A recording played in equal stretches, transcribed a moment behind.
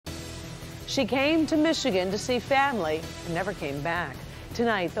She came to Michigan to see family and never came back.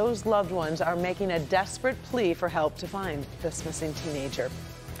 Tonight, those loved ones are making a desperate plea for help to find this missing teenager.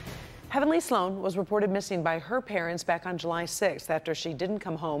 Heavenly Sloan was reported missing by her parents back on July 6th after she didn't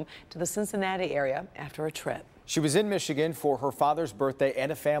come home to the Cincinnati area after a trip. She was in Michigan for her father's birthday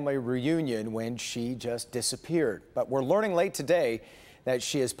and a family reunion when she just disappeared. But we're learning late today that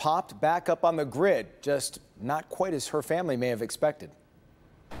she has popped back up on the grid, just not quite as her family may have expected.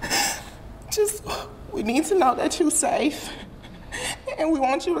 We need to know that you're safe, and we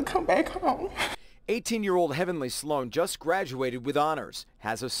want you to come back home. 18-year-old Heavenly Sloan just graduated with honors,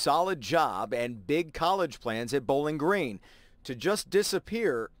 has a solid job and big college plans at Bowling Green. To just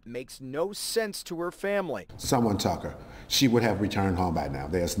disappear makes no sense to her family. Someone took her. She would have returned home by now.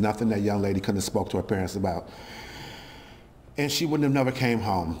 There's nothing that young lady couldn't have spoke to her parents about, and she wouldn't have never came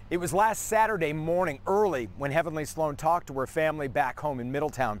home. It was last Saturday morning early when Heavenly Sloan talked to her family back home in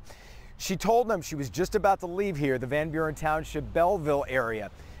Middletown. She told them she was just about to leave here, the Van Buren Township, Belleville area.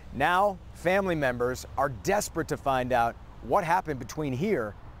 Now, family members are desperate to find out what happened between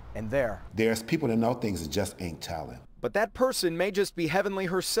here and there. There's people that know things that just ain't telling. But that person may just be Heavenly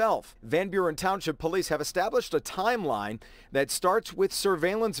herself. Van Buren Township police have established a timeline that starts with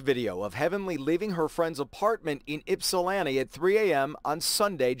surveillance video of Heavenly leaving her friend's apartment in Ypsilanti at 3 a.m. on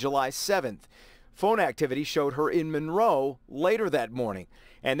Sunday, July 7th. Phone activity showed her in Monroe later that morning.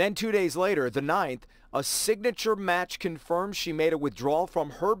 And then 2 days later, the 9th, a signature match confirms she made a withdrawal from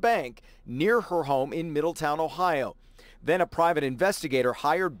her bank near her home in Middletown, Ohio. Then a private investigator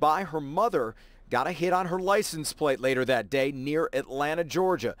hired by her mother got a hit on her license plate later that day near Atlanta,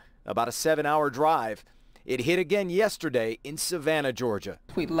 Georgia, about a 7-hour drive. It hit again yesterday in Savannah, Georgia.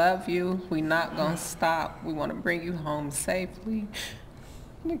 We love you. We're not going to stop. We want to bring you home safely.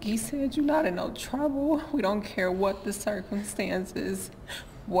 Like he said, you're not in no trouble. We don't care what the circumstances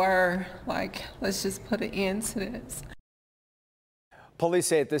were. Like, let's just put an end to this. Police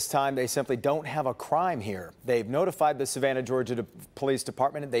say at this time they simply don't have a crime here. They've notified the Savannah, Georgia Police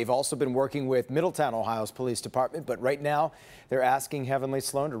Department, and they've also been working with Middletown, Ohio's police department. But right now, they're asking Heavenly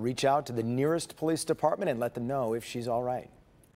Sloan to reach out to the nearest police department and let them know if she's all right.